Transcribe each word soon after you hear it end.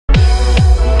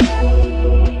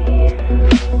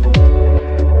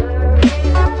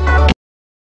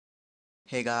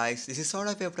Hey guys, this is sort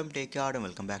of here from Take Yard and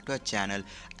welcome back to our channel.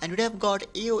 And today I've got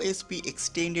AOSP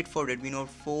extended for Redmi Note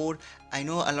 4. I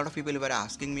know a lot of people were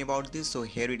asking me about this, so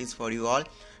here it is for you all.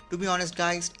 To be honest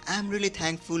guys, I'm really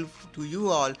thankful to you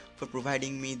all for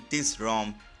providing me this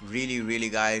ROM. Really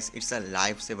guys, it's a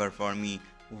lifesaver for me.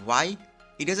 Why?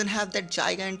 It doesn't have that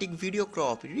gigantic video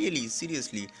crop. Really,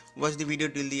 seriously. Watch the video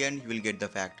till the end, you will get the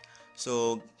fact.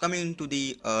 So coming to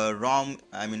the ROM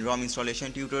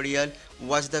installation tutorial,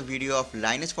 watch the video of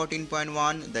Linux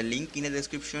 14.1, the link in the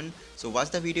description. So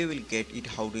watch the video, will get it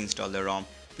how to install the ROM.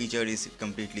 Feature is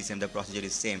completely same, the procedure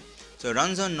is same. So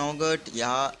runs on Nougat.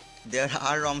 Yeah, there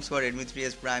are ROMs for Redmi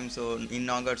 3S Prime, so in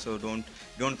Nougat, so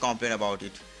don't complain about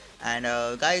it. And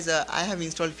guys, I have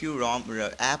installed few ROM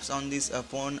apps on this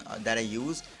phone that I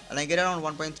use, and I get around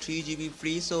 1.3 GB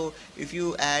free. So if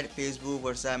you add Facebook,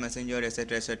 WhatsApp, Messenger,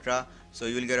 etc., so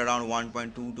you will get around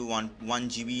 1.2 to 1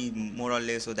 GB more or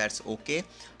less. So that's okay.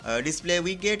 Display,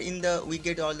 we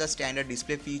get all the standard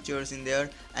display features in there.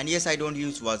 And yes, I don't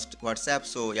use WhatsApp,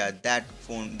 so yeah, that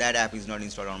app is not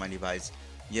installed on my device.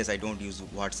 Yes, I don't use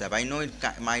WhatsApp. I know it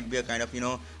might be a kind of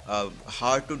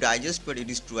hard to digest, but it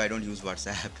is true, I don't use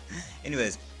WhatsApp.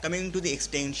 Anyways, coming to the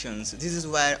extensions, this is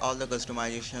where all the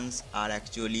customizations are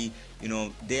actually,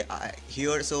 they are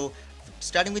here. So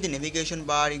starting with the navigation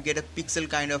bar, you get a pixel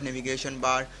kind of navigation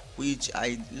bar, which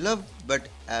I love, but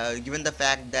given the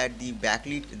fact that the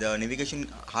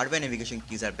hardware navigation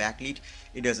keys are backlit,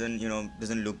 it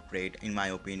doesn't look great in my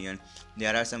opinion.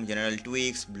 There are some general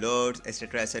tweaks, blurs,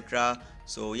 etc.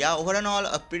 So yeah, overall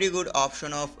a pretty good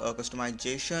option of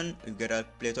customization. You get a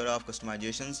plethora of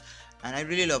customizations, and I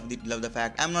really love the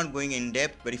fact. I'm not going in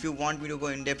depth, but if you want me to go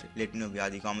in depth, let me know via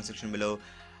the comment section below.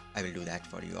 I will do that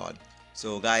for you all.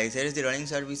 So guys, here is the running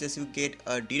services. You get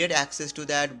direct access to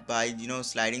that by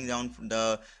sliding down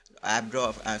the app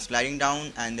drawer, sliding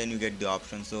down, and then you get the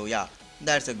option. So yeah,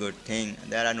 that's a good thing.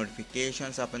 There are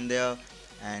notifications up in there,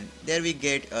 and there we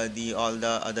get all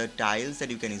the other tiles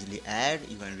that you can easily add,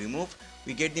 you can remove.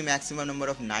 We get the maximum number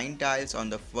of 9 tiles on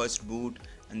the first boot,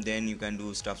 and then you can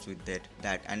do stuff with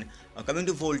that. And coming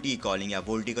to VoLTE calling, yeah,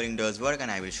 VoLTE calling does work, and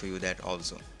I will show you that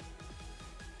also.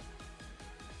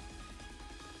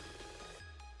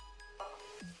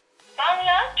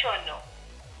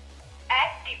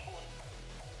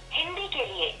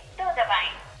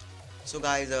 So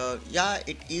guys, yeah,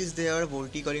 it is there.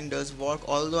 VoLTE calling does work,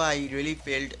 although I really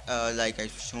felt like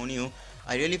I've shown you,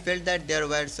 I really felt that there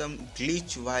were some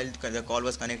glitch while the call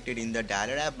was connected in the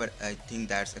dialer app, but I think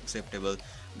that's acceptable.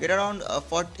 Get around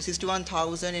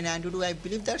 61,000 in Antutu, I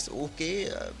believe that's okay.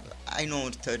 I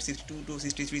know 62 to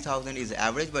 63,000 is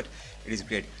average, but it is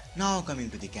great. Now coming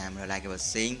to the camera, like I was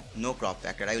saying, no crop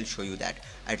factor. I will show you that.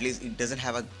 At least it doesn't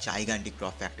have a gigantic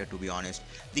crop factor, to be honest.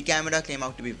 The camera came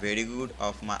out to be very good.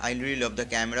 I really love the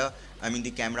camera. I mean,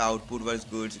 the camera output was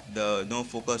good. No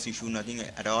focus issue, nothing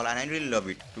at all, and I really love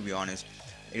it, to be honest.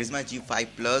 It is my G5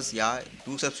 Plus. Yeah,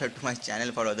 do subscribe to my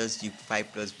channel for others G5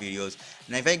 Plus videos.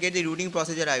 And if I get the routing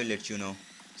procedure, I will let you know.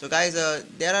 So guys,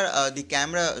 there are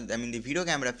the video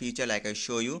camera feature, like I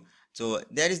show you. So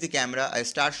there is the camera. I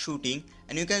start shooting,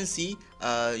 and you can see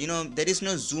there is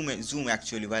no zoom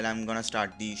actually while I'm gonna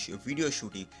start the video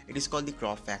shooting. It is called the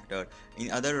crop factor.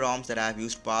 In other ROMs that I have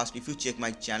used past, if you check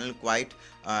my channel quite,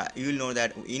 you will know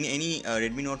that in any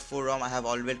Redmi Note 4 ROM, I have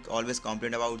always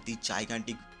complained about the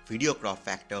gigantic video crop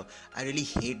factor. I really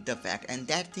hate the fact, and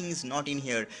that thing is not in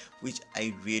here, which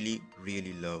I really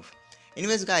love.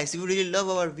 Anyways guys, if you really love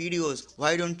our videos,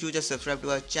 why don't you just subscribe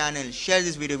to our channel, share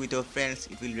this video with your friends.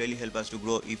 It will really help us to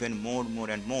grow even more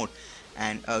and more.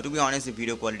 And to be honest, the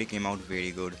video quality came out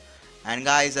very good. And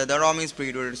guys, the ROM is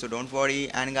preloaded, so don't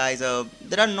worry. And guys,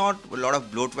 there are not a lot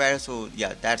of bloatware, so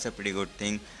yeah, that's a pretty good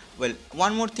thing. Well,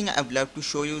 one more thing I'd love to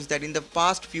show you is that in the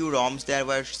past few ROMs there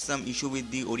was some issue with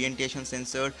the orientation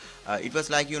sensor. It was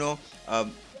like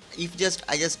if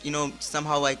I just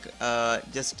somehow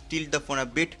just tilt the phone a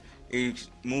bit, it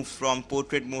moves from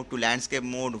portrait mode to landscape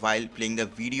mode while playing the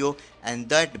video, and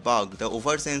that bug, the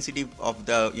oversensitive of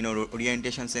the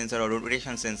orientation sensor or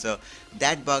rotation sensor,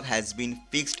 that bug has been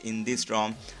fixed in this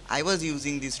ROM. I was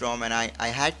using this ROM, and I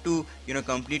had to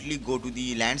completely go to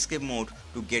the landscape mode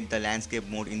to get the landscape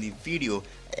mode in the video.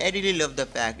 I really love the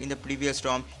fact in the previous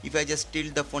ROM, if I just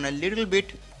tilt the phone a little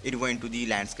bit, it went to the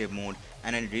landscape mode,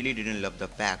 and I really didn't love the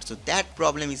fact. So that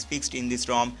problem is fixed in this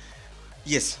ROM.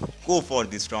 Yes, go for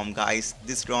this ROM guys.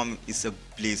 This ROM is a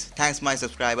bliss. Thanks my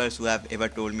subscribers who have ever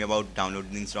told me about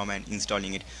downloading this ROM and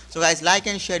installing it. So guys, like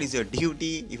and share is your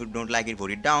duty. If you don't like it, vote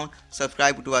it down.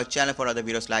 Subscribe to our channel for other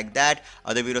videos like that.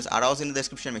 Other videos are also in the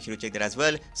description. Make sure to check that as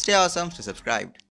well. Stay awesome, stay subscribed.